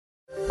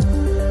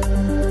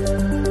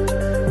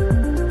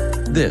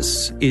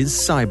This is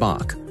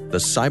CyBOK, the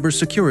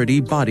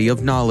cybersecurity body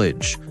of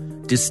knowledge,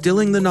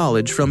 distilling the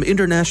knowledge from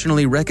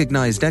internationally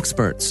recognized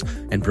experts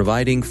and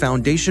providing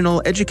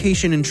foundational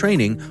education and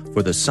training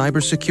for the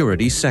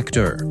cybersecurity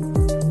sector.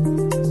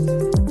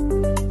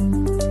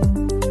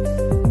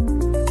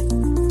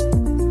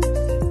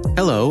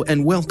 Hello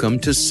and welcome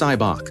to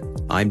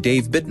CyBOK. I'm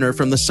Dave Bittner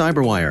from the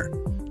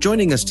Cyberwire.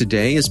 Joining us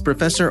today is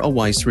Professor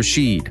Awais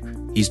Rashid.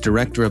 He's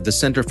director of the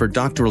Center for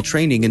Doctoral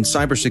Training in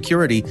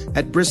Cybersecurity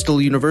at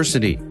Bristol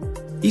University.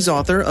 He's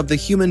author of the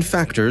Human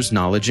Factors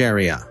Knowledge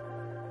Area.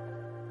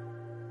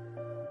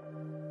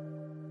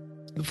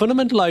 The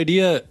fundamental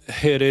idea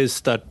here is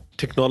that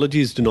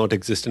technologies do not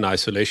exist in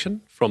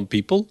isolation from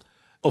people.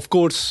 Of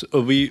course,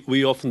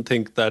 we often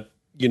think that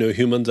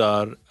humans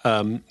are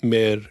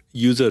mere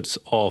users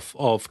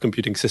of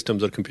computing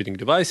systems or computing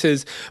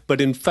devices, but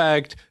in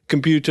fact,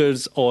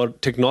 computers or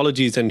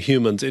technologies and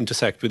humans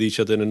intersect with each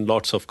other in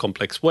lots of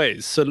complex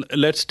ways. So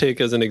let's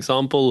take as an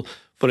example,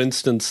 for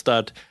instance,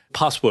 that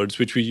passwords,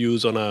 which we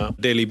use on a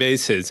daily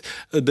basis.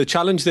 The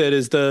challenge there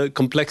is the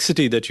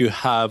complexity that you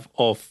have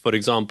of, for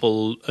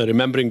example,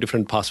 remembering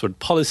different password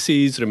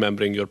policies,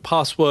 remembering your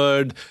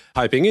password,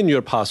 typing in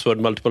your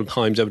password multiple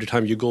times every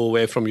time you go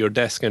away from your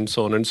desk, and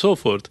so on and so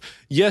forth.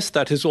 Yes,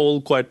 that is all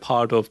quite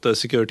part of the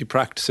security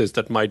practices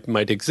that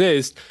might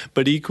exist,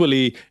 but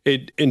equally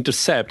it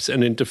intercepts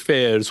and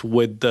interferes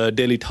with the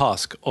daily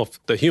task of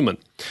the human.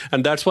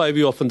 And that's why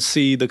we often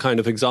see the kind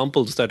of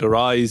examples that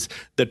arise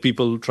that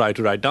people try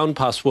to write down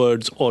passwords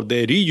or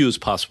they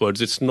reuse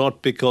passwords. It's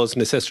not because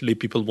necessarily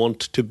people want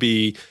to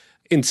be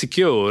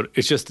insecure.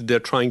 It's just that they're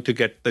trying to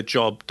get the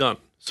job done.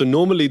 So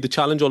normally the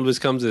challenge always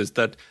comes is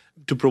that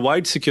to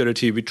provide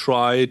security, we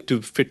try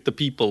to fit the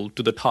people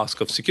to the task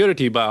of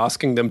security by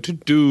asking them to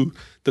do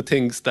the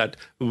things that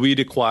we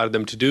require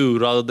them to do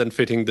rather than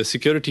fitting the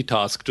security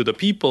task to the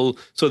people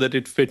so that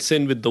it fits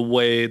in with the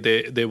way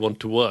they want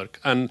to work.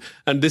 And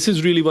this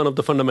is really one of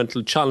the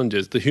fundamental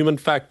challenges. The human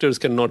factors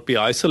cannot be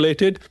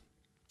isolated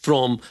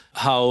from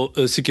how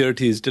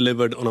security is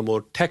delivered on a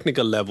more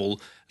technical level.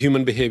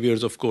 Human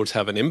behaviors, of course,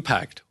 have an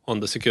impact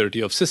on the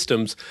security of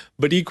systems,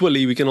 but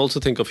equally, we can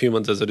also think of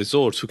humans as a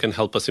resource who can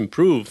help us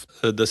improve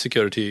the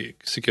security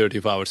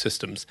of our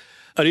systems.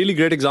 A really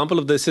great example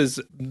of this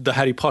is the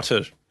Harry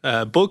Potter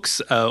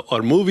books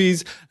or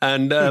movies,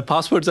 and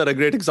passwords are a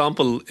great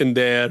example in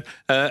there,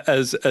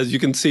 as you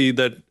can see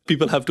that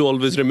people have to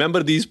always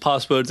remember these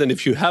passwords, and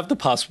if you have the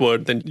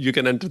password, then you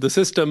can enter the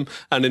system.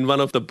 And in one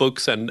of the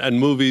books and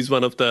movies,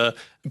 one of the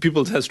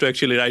people has to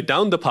actually write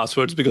down the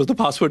passwords because the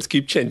passwords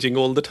keep changing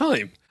all the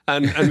time.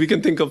 And we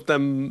can think of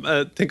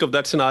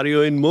that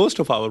scenario in most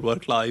of our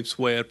work lives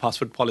where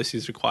password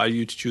policies require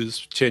you to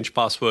change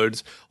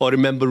passwords or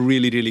remember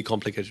really, really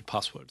complicated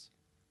passwords.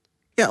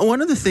 Yeah,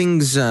 one of the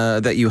things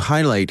that you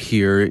highlight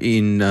here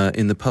in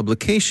the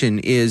publication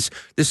is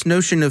this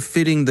notion of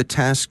fitting the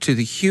task to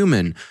the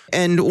human.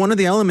 And one of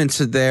the elements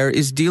there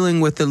is dealing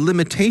with the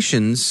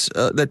limitations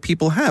that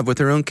people have with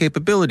their own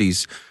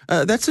capabilities.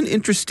 That's an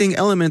interesting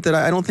element that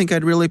I don't think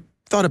I'd really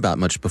thought about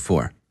much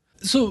before.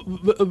 So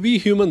we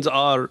humans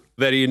are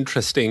very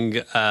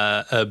interesting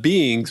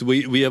beings.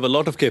 We have a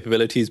lot of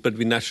capabilities, but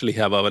we naturally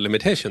have our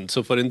limitations.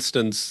 So for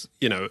instance,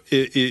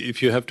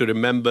 if you have to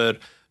remember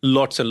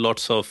lots and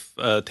lots of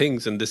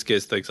things, in this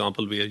case, the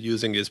example we are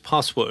using is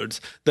passwords,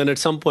 then at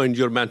some point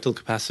your mental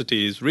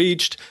capacity is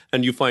reached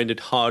and you find it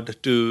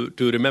hard to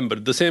remember.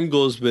 The same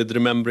goes with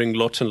remembering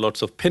lots and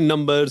lots of PIN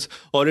numbers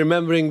or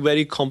remembering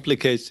very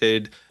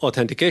complicated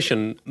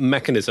authentication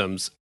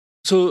mechanisms.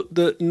 So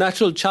the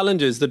natural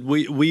challenge is that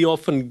we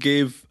often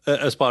give,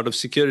 as part of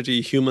security,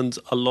 humans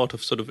a lot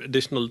of sort of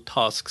additional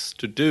tasks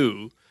to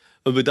do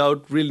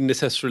without really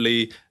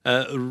necessarily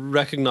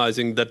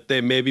recognizing that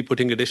they may be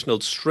putting additional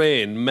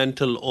strain,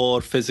 mental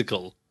or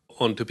physical,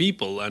 onto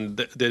people. And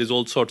there is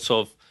all sorts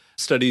of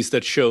studies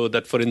that show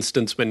that, for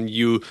instance, when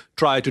you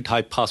try to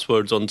type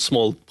passwords on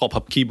small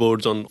pop-up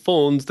keyboards on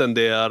phones, then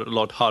they are a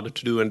lot harder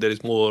to do and there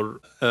is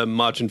more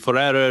margin for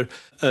error.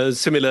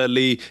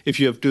 Similarly, if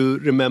you have to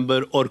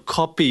remember or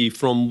copy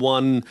from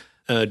one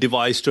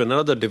device to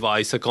another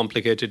device, a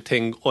complicated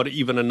thing, or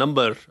even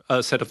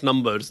a set of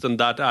numbers, then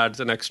that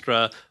adds an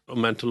extra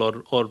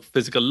mental or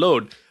physical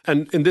load.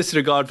 And in this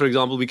regard, for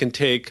example, we can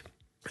take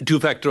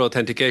two-factor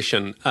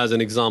authentication as an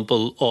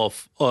example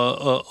of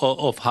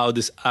how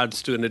this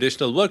adds to an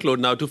additional workload.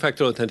 Now,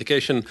 two-factor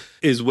authentication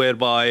is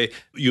whereby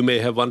you may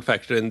have one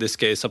factor, in this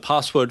case, a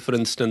password, for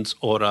instance,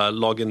 or a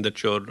login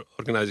that your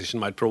organization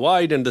might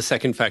provide. And the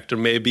second factor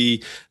may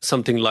be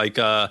something like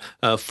a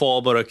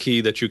fob or a key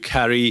that you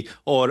carry,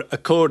 or a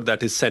code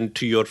that is sent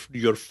to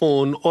your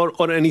phone,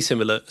 or any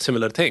similar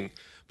thing.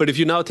 But if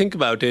you now think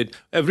about it,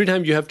 every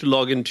time you have to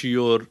log into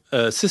your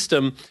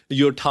system,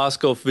 your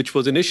task of, which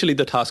was initially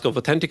the task of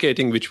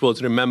authenticating, which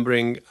was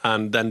remembering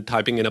and then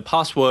typing in a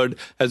password,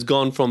 has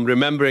gone from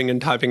remembering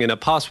and typing in a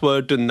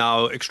password to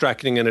now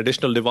extracting an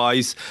additional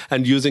device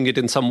and using it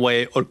in some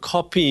way, or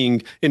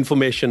copying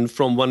information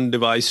from one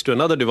device to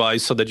another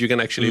device so that you can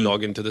actually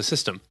log into the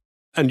system.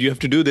 And you have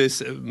to do this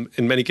in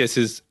many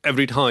cases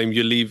every time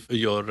you leave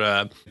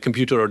your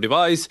computer or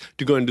device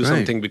to go and do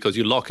something because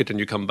you lock it and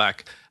you come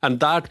back. And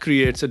that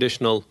creates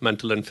additional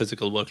mental and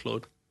physical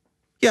workload.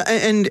 Yeah,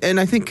 and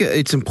I think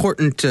it's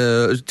important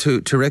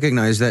to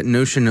recognize that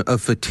notion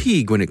of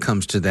fatigue when it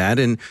comes to that.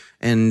 And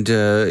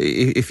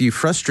if you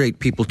frustrate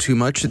people too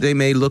much, they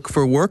may look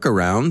for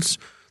workarounds.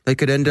 They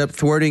could end up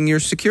thwarting your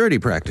security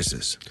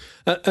practices.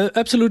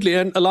 Absolutely,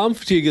 and alarm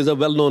fatigue is a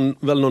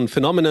well-known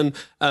phenomenon.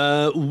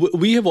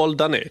 We have all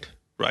done it,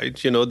 right?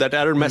 That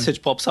error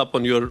message pops up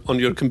on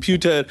your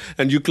computer,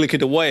 and you click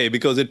it away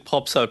because it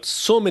pops out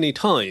so many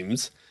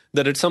times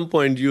that at some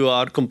point you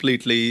are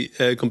completely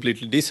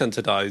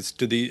desensitized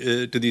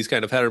to these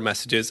kind of error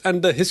messages.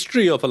 And the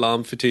history of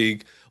alarm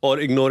fatigue or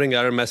ignoring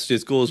error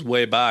messages goes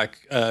way back.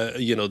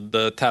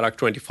 The Tarak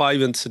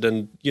 25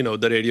 incident, the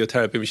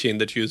radiotherapy machine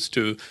that used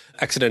to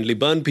accidentally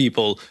burn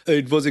people.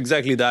 It was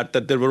exactly that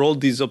there were all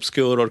these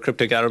obscure or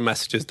cryptic error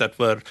messages that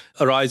were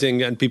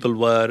arising, and people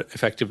were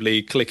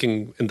effectively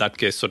clicking, in that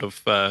case, sort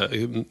of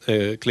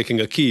clicking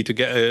a key to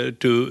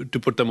get to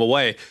put them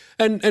away.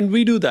 And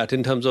we do that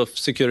in terms of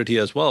security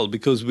as well,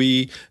 because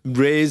we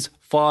raise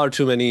far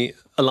too many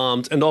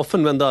alarms. And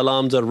often when the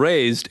alarms are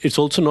raised, it's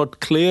also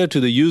not clear to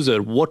the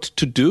user what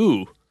to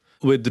do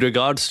with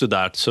regards to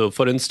that. So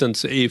for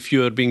instance, if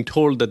you're being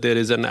told that there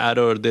is an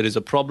error, there is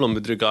a problem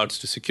with regards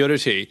to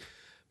security,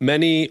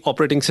 many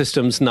operating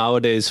systems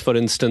nowadays, for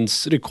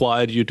instance,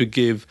 require you to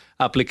give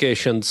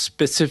applications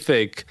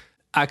specific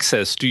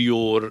access to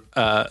your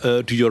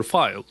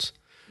files.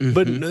 Mm-hmm.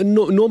 But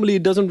normally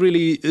it doesn't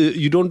really,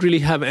 you don't really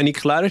have any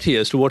clarity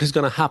as to what is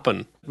going to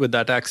happen with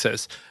that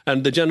access.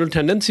 And the general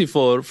tendency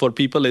for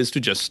people is to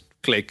just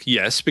click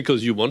yes,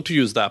 because you want to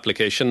use the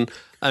application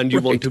and you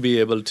want to be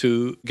able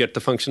to get the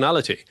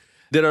functionality.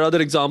 There are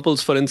other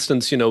examples. For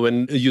instance,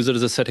 when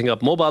users are setting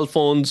up mobile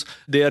phones,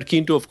 they are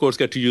keen to, of course,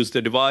 get to use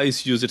the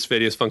device, use its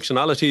various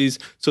functionalities.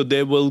 So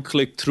they will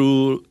click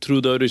through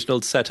the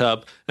original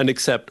setup and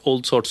accept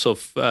all sorts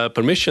of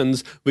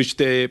permissions, which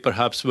they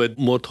perhaps with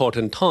more thought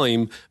and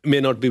time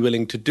may not be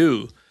willing to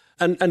do.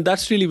 And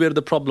that's really where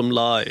the problem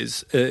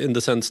lies, in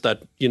the sense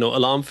that,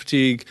 alarm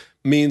fatigue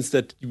means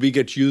that we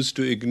get used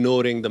to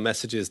ignoring the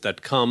messages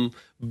that come,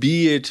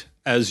 be it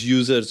as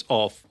users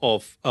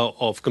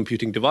of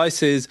computing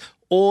devices,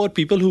 or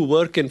people who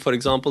work in, for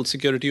example,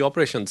 security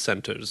operations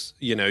centers.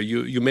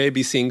 You may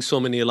be seeing so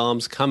many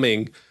alarms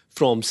coming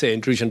from, say,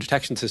 intrusion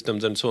detection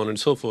systems and so on and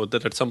so forth,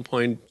 that at some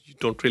point you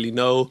don't really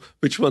know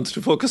which ones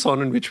to focus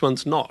on and which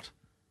ones not.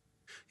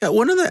 Yeah,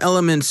 one of the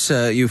elements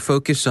you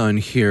focus on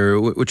here,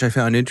 which I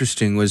found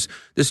interesting, was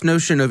this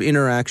notion of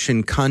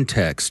interaction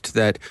context,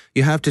 that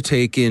you have to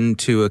take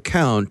into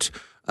account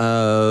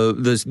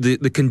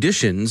the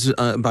conditions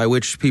by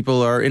which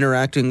people are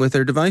interacting with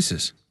their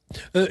devices.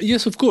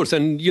 Yes, of course.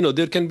 And,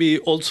 there can be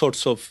all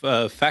sorts of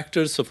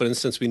factors. So, for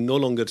instance, we no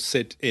longer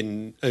sit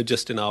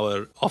just in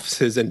our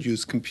offices and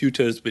use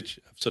computers, which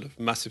have sort of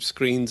massive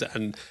screens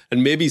and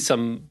maybe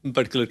some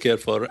particular care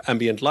for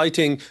ambient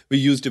lighting. We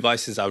use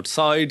devices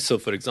outside. So,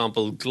 for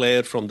example,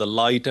 glare from the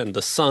light and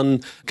the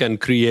sun can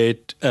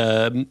create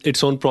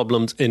its own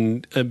problems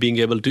in being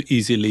able to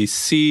easily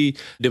see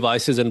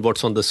devices and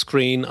what's on the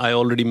screen. I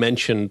already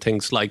mentioned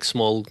things like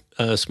small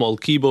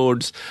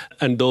keyboards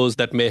and those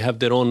that may have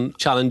their own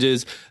challenges.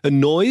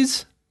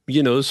 Noise,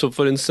 so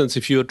for instance,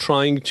 if you're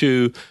trying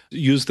to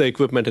use the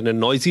equipment in a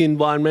noisy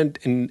environment,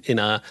 in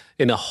a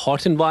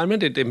hot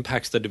environment, it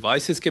impacts the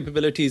device's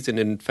capabilities and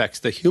affects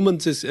the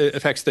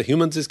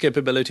humans'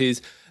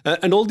 capabilities.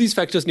 And all these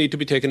factors need to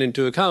be taken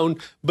into account.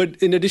 But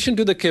in addition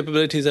to the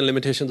capabilities and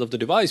limitations of the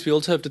device, we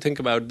also have to think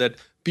about that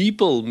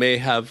people may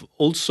have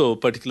also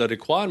particular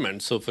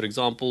requirements. So, for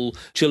example,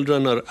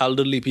 children or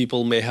elderly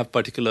people may have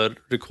particular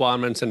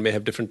requirements and may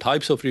have different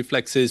types of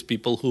reflexes.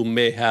 People who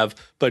may have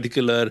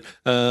particular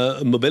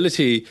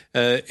mobility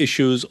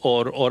issues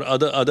or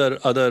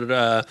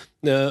other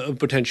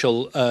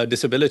potential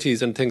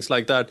disabilities and things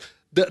like that.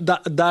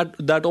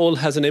 That all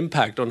has an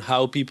impact on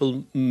how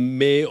people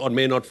may or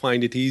may not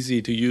find it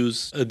easy to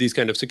use these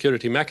kind of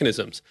security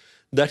mechanisms.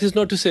 That is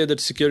not to say that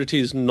security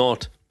is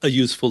not a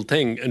useful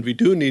thing, and we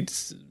do need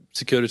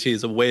security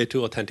as a way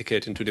to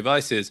authenticate into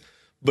devices.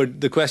 But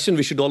the question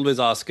we should always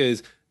ask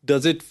is,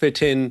 does it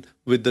fit in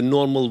with the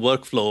normal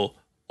workflow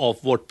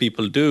of what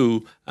people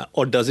do,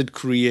 or does it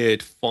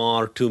create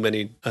far too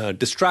many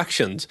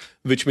distractions,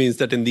 which means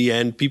that in the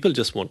end, people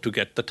just want to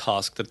get the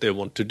task that they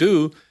want to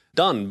do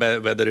done,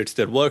 whether it's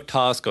their work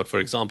task or, for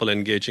example,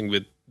 engaging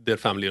with their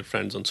family or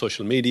friends on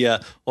social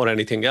media or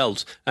anything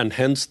else. And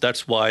hence,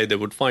 that's why they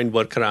would find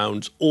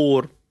workarounds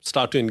or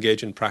start to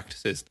engage in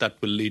practices that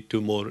will lead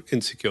to more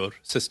insecure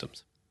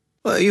systems.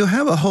 Well, you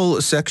have a whole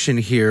section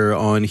here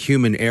on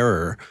human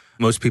error.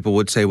 Most people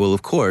would say, well,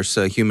 of course,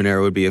 human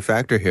error would be a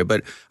factor here.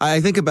 But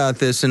I think about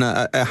this, and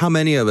how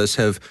many of us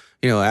have,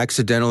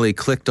 accidentally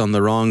clicked on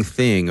the wrong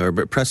thing or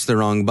pressed the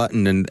wrong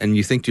button, and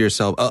you think to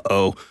yourself,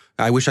 uh-oh,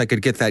 I wish I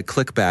could get that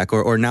click back,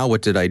 or now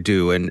what did I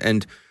do?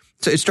 And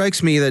so it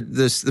strikes me that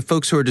the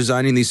folks who are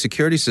designing these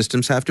security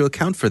systems have to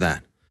account for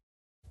that.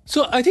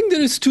 So I think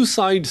there is two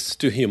sides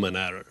to human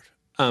error.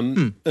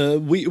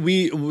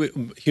 We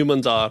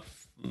humans are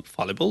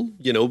fallible.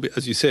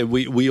 As you say,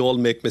 we all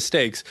make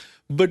mistakes.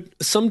 But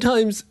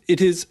sometimes it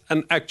is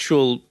an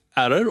actual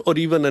error or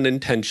even an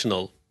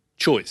intentional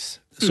choice.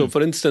 So,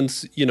 for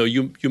instance,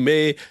 you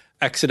may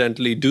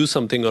accidentally do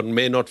something or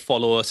may not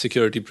follow a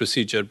security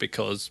procedure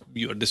because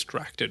you are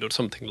distracted or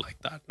something like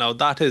that. Now,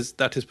 that is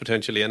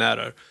potentially an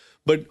error.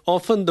 But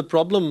often the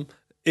problem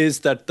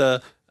is that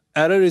the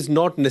error is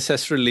not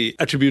necessarily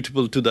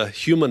attributable to the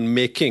human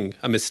making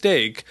a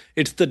mistake.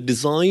 It's the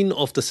design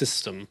of the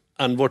system.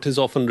 And what is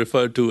often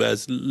referred to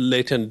as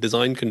latent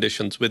design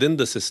conditions within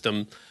the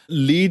system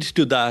lead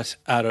to that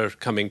error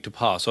coming to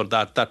pass, or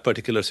that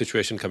particular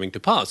situation coming to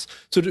pass.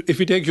 So if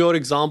you take your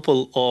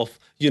example of,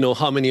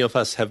 how many of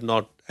us have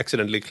not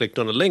accidentally clicked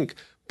on a link,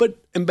 but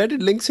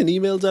embedded links in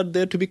emails are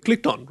there to be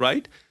clicked on,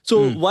 right?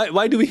 So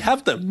why do we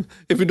have them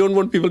if we don't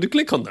want people to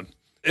click on them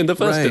in the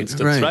first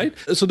instance, right?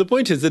 So the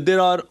point is that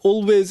there are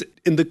always,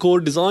 in the core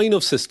design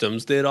of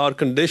systems, there are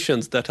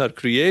conditions that are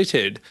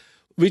created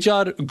which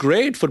are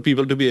great for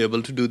people to be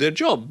able to do their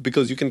job,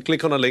 because you can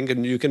click on a link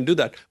and you can do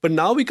that. But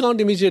now we can't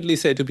immediately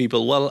say to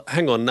people, well,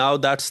 hang on, now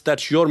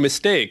that's your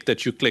mistake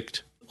that you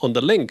clicked on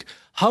the link.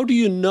 How do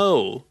you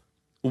know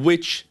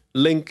which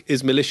link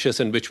is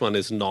malicious and which one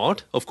is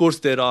not? Of course,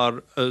 there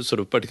are sort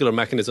of particular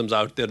mechanisms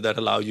out there that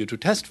allow you to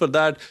test for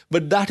that,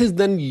 but that is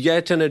then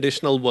yet an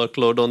additional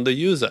workload on the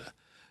user.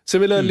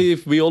 Similarly,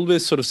 if we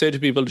always sort of say to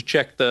people to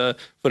check for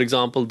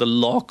example, the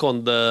lock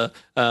on the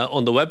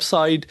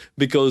website,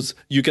 because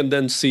you can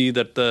then see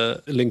that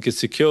the link is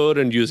secure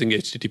and using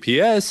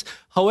HTTPS.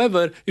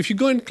 However, if you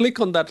go and click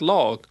on that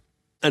lock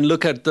and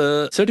look at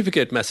the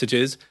certificate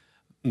messages,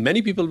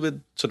 many people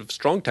with sort of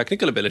strong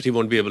technical ability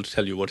won't be able to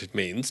tell you what it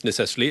means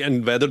necessarily,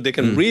 and whether they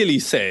can really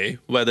say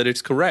whether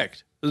it's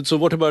correct. So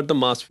what about the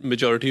mass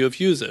majority of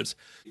users?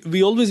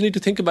 We always need to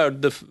think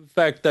about the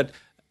fact that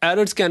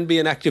errors can be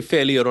an active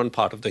failure on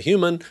part of the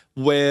human,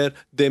 where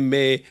they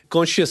may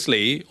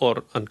consciously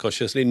or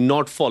unconsciously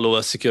not follow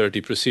a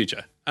security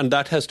procedure. And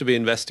that has to be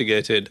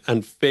investigated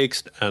and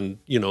fixed, and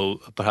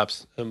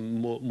perhaps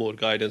more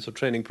guidance or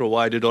training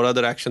provided, or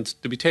other actions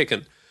to be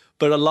taken.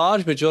 But a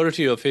large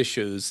majority of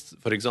issues,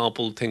 for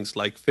example, things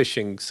like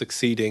phishing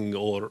succeeding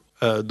or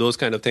those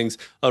kind of things,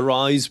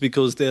 arise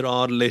because there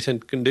are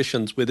latent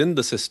conditions within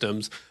the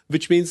systems,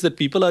 which means that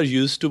people are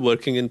used to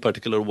working in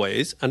particular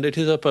ways, and it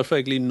is a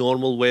perfectly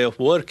normal way of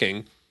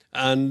working.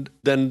 And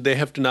then they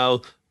have to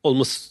now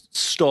almost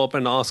stop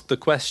and ask the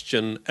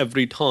question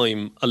every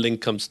time a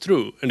link comes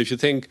through. And if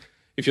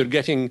you're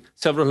getting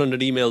several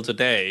hundred emails a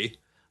day,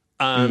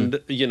 and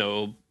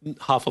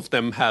half of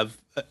them have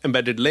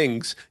embedded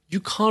links, you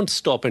can't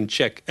stop and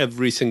check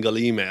every single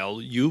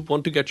email. You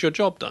want to get your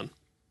job done.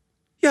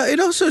 Yeah, it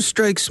also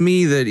strikes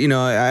me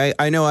that,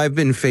 I know I've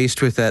been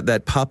faced with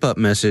that pop-up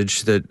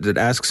message that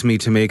asks me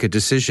to make a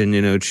decision,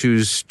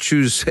 choose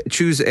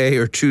A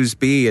or choose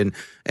B,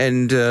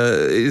 and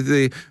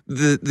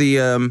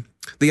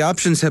the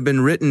options have been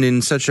written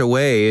in such a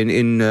way,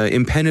 in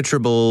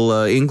impenetrable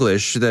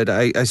English, that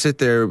I sit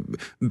there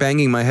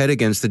banging my head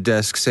against the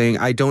desk saying,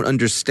 I don't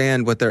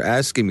understand what they're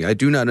asking me. I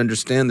do not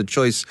understand the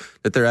choice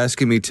that they're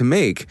asking me to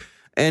make.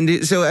 And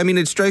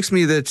it strikes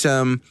me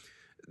that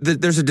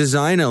there's a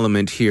design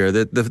element here,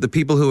 that the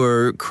people who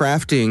are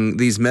crafting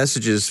these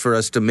messages for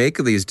us to make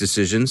these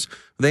decisions,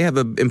 they have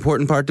an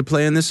important part to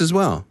play in this as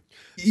well.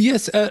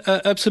 Yes,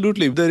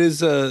 absolutely. There is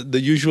the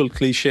usual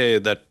cliche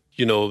that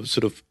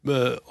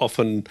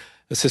often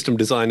system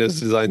designers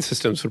design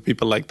systems for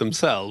people like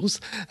themselves,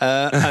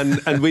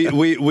 and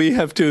we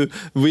have to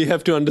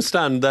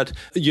understand that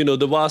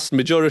the vast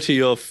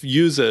majority of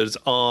users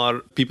are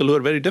people who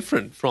are very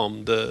different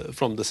from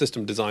the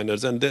system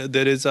designers, and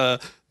there is a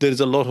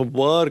lot of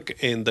work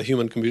in the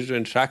human-computer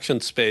interaction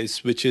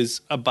space which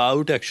is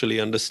about actually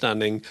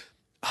understanding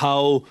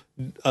how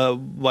a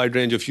wide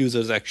range of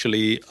users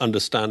actually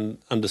understand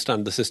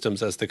the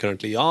systems as they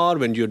currently are.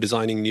 When you're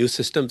designing new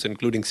systems,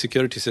 including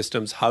security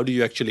systems, how do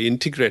you actually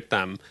integrate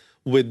them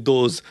with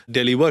those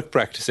daily work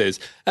practices?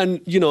 And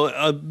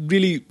a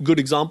really good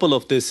example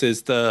of this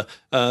is the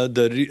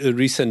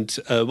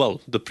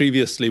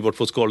previously what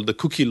was called the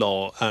cookie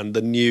law, and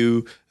the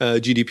new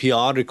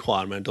GDPR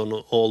requirement on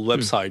all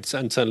websites.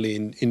 And certainly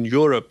in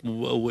Europe,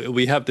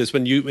 we have this.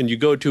 When you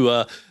go to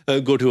a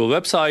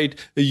website,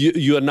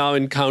 you are now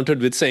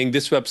encountered with saying,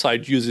 this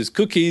website uses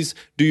cookies.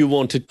 Do you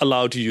want to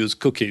allow to use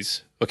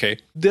cookies? Okay.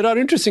 There are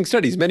interesting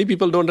studies. Many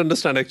people don't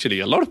understand, actually.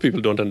 A lot of people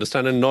don't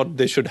understand, and not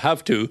they should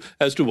have to,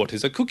 as to what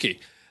is a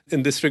cookie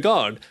in this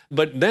regard.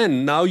 But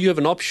then now you have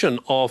an option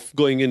of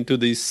going into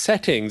these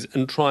settings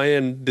and try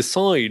and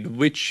decide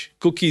which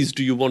cookies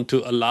do you want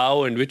to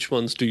allow and which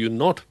ones do you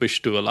not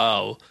wish to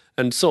allow,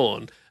 and so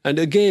on. And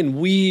again,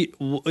 we,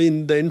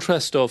 in the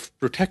interest of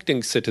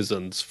protecting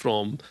citizens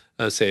from,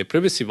 say,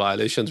 privacy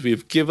violations,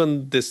 we've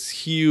given this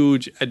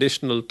huge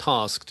additional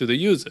task to the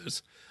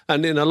users.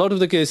 And in a lot of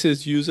the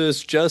cases,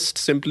 users just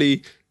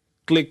simply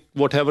click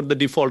whatever the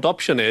default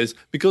option is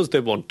because they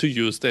want to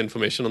use the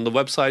information on the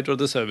website or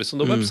the service on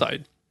the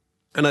website.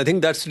 And I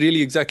think that's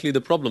really exactly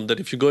the problem, that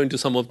if you go into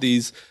some of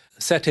these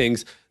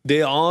settings,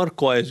 they are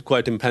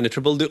quite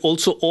impenetrable. They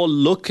also all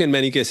look, in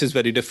many cases,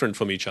 very different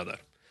from each other.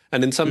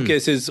 And in some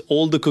cases,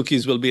 all the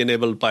cookies will be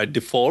enabled by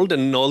default.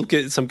 And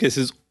in some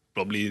cases,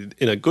 probably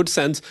in a good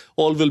sense,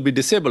 all will be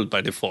disabled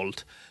by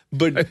default.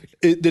 But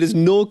there is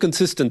no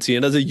consistency.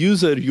 And as a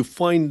user, you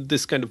find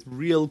this kind of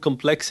real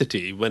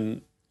complexity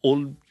when all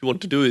you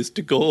want to do is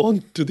to go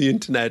onto the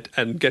internet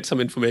and get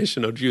some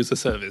information or use a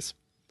service.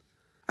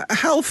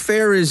 How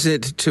fair is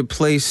it to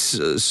place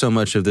so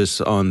much of this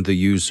on the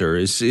user?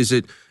 Is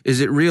it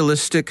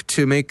realistic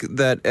to make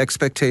that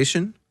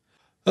expectation?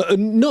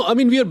 No, I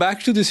mean, we are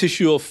back to this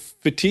issue of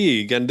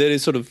fatigue, and there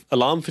is sort of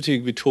alarm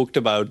fatigue we talked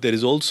about. There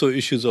is also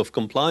issues of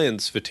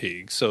compliance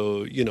fatigue.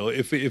 So,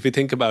 if we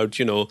think about,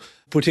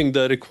 putting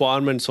the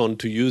requirements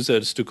onto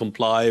users to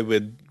comply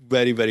with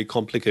very, very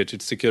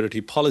complicated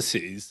security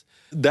policies,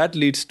 that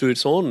leads to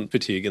its own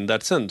fatigue in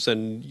that sense.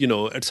 And,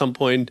 at some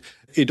point,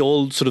 it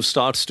all sort of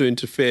starts to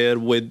interfere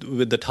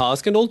with the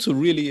task, and also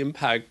really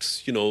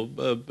impacts,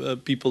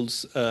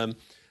 people's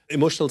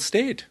emotional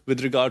state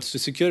with regards to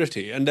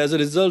security. And as a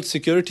result,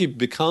 security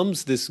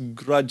becomes this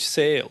grudge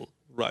sale,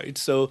 right?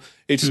 So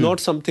it's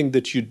not something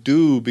that you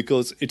do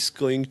because it's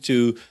going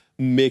to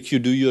make you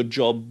do your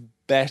job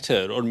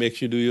better or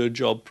make you do your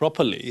job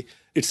properly.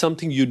 It's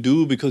something you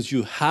do because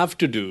you have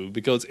to do,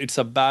 because it's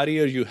a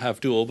barrier you have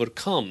to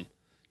overcome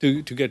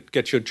to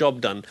get your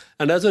job done.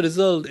 And as a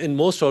result, in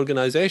most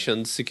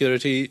organizations,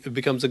 security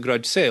becomes a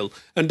grudge sale.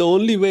 And the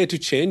only way to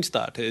change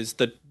that is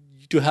that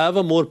to have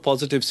a more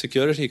positive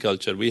security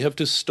culture, we have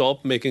to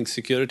stop making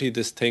security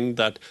this thing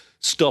that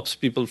stops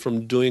people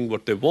from doing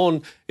what they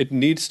want. It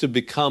needs to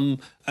become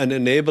an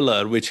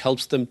enabler which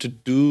helps them to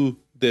do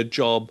their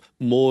job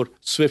more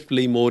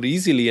swiftly, more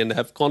easily, and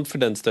have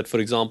confidence that, for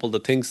example,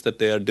 the things that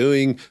they are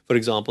doing, for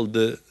example,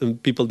 the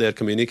people they are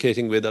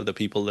communicating with are the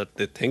people that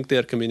they think they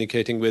are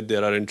communicating with.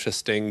 There are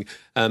interesting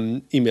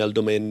email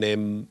domain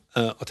name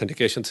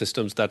authentication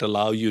systems that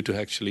allow you to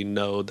actually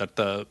know that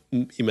the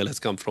email has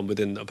come from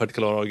within a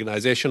particular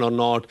organization or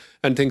not,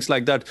 and things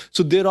like that.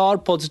 So there are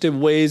positive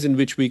ways in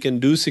which we can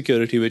do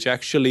security, which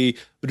actually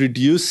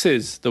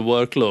reduces the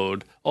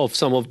workload of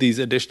some of these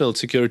additional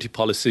security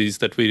policies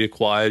that we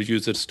require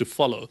users to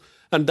follow.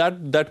 And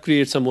that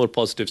creates a more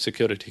positive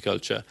security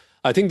culture.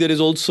 I think there is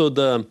also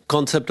the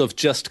concept of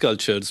just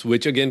cultures,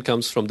 which again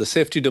comes from the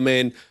safety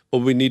domain.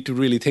 What we need to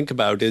really think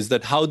about is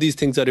that how these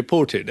things are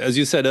reported. As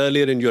you said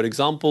earlier in your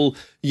example,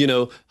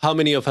 how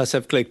many of us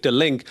have clicked a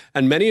link?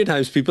 And many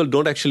times people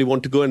don't actually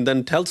want to go and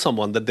then tell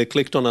someone that they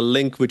clicked on a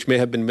link which may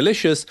have been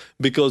malicious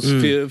because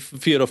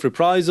fear of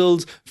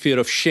reprisals, fear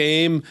of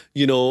shame,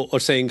 or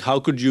saying, how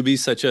could you do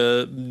such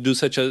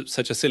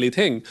a silly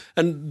thing?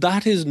 And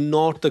that is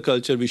not the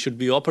culture we should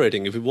be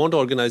operating. If we want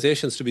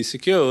organizations to be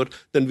secure,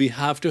 then we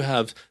have to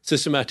have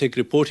systematic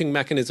reporting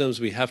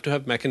mechanisms. We have to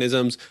have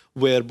mechanisms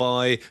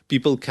whereby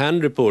people can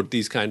report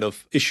these kind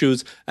of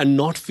issues and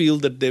not feel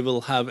that they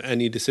will have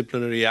any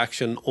disciplinary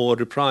action or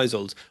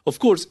reprisals. Of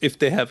course, if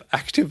they have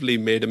actively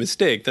made a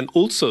mistake, then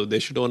also they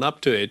should own up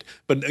to it.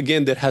 But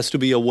again, there has to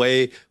be a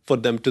way for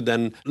them to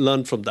then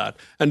learn from that.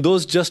 And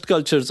those just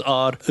cultures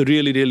are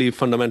really, really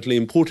fundamentally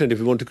important if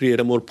we want to create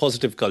a more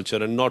positive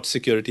culture and not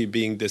security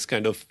being this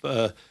kind of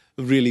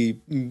really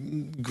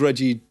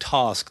grudgy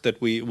task that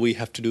we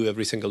have to do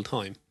every single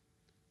time.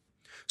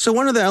 So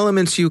one of the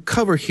elements you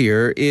cover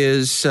here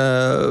is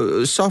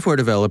software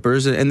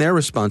developers and their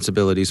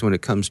responsibilities when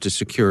it comes to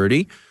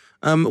security.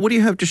 What do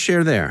you have to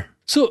share there?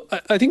 So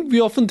I think we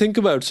often think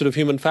about sort of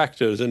human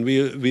factors, and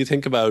we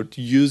think about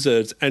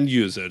users and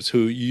users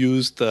who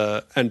use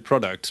the end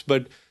products.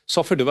 But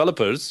software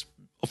developers,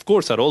 of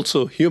course, are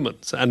also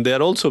humans, and they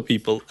are also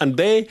people, and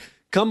they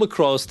come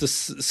across the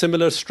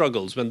similar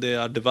struggles when they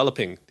are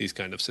developing these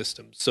kind of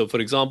systems. So, for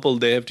example,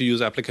 they have to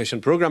use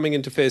application programming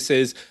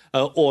interfaces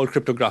or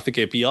cryptographic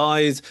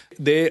APIs.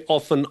 They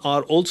often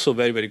are also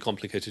very, very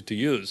complicated to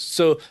use.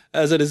 So,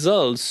 as a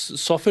result,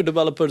 software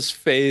developers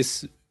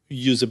face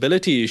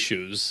usability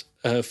issues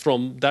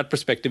from that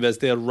perspective as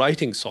they are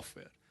writing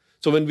software.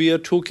 So when we are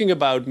talking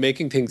about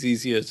making things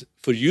easier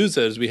for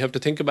users, we have to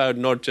think about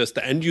not just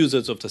the end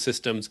users of the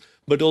systems,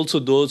 but also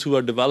those who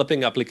are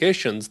developing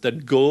applications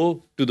that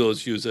go to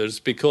those users,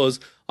 because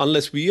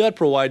unless we are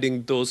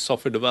providing those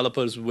software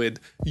developers with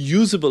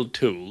usable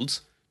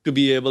tools to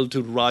be able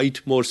to write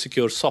more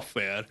secure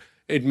software,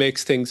 it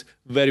makes things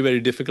very,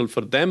 very difficult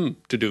for them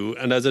to do.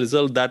 And as a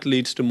result, that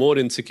leads to more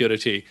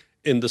insecurity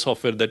in the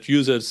software that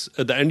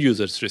the end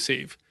users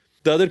receive.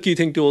 The other key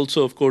thing to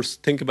also, of course,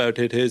 think about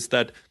it is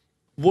that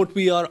what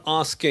we are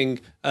asking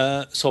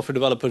software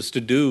developers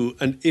to do,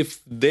 and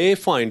if they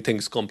find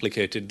things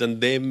complicated, then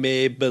they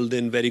may build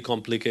in very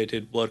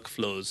complicated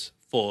workflows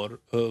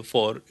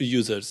for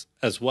users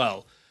as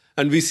well.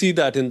 And we see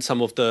that in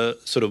some of the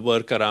sort of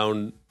work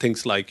around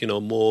things like,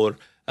 more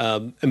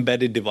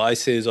embedded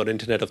devices or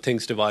Internet of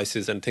Things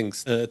devices and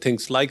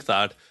things like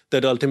that,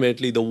 that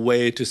ultimately the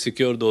way to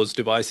secure those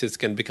devices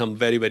can become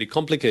very, very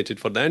complicated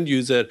for the end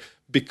user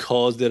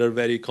because there are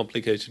very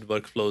complicated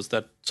workflows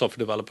that software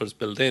developers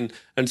build in.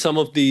 And some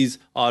of these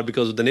are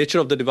because of the nature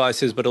of the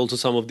devices, but also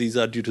some of these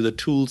are due to the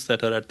tools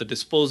that are at the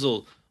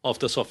disposal of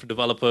the software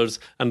developers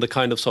and the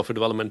kind of software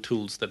development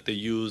tools that they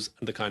use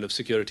and the kind of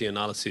security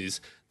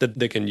analyses that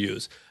they can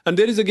use. And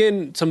there is,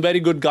 again, some very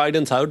good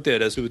guidance out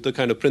there as to the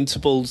kind of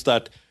principles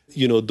that,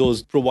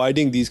 those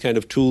providing these kind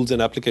of tools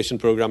and application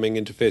programming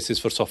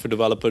interfaces for software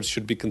developers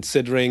should be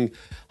considering,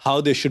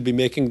 how they should be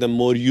making them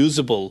more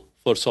usable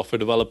for software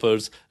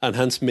developers, and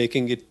hence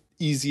making it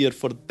easier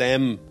for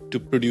them to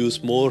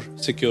produce more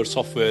secure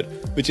software,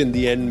 which in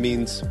the end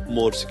means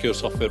more secure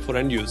software for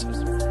end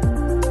users.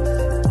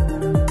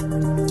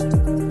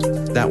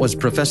 That was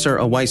Professor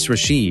Awais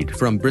Rashid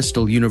from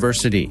Bristol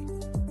University.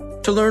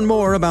 To learn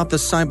more about the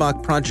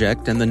SciBOC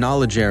project and the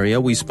knowledge area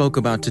we spoke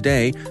about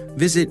today,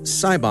 visit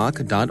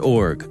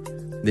sciboc.org.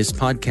 This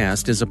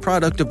podcast is a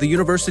product of the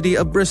University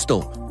of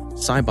Bristol.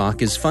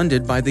 SciBOC is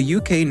funded by the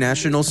UK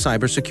National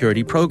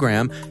Cybersecurity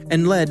Programme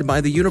and led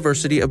by the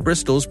University of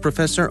Bristol's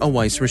Professor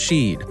Awais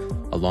Rashid,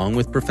 along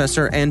with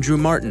Professor Andrew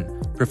Martin,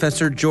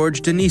 Professor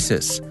George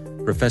Denisis,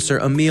 Professor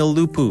Emil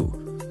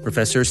Lupu,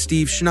 Professor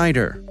Steve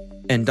Schneider,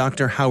 and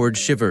Dr. Howard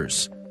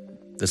Shivers.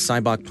 The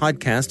SciBOC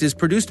podcast is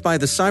produced by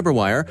the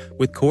Cyberwire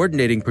with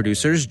coordinating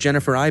producers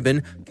Jennifer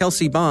Iben,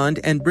 Kelsey Bond,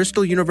 and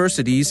Bristol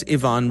University's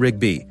Yvonne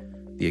Rigby.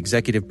 The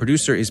executive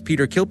producer is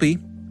Peter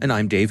Kilpie, and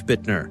I'm Dave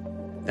Bittner.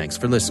 Thanks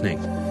for listening.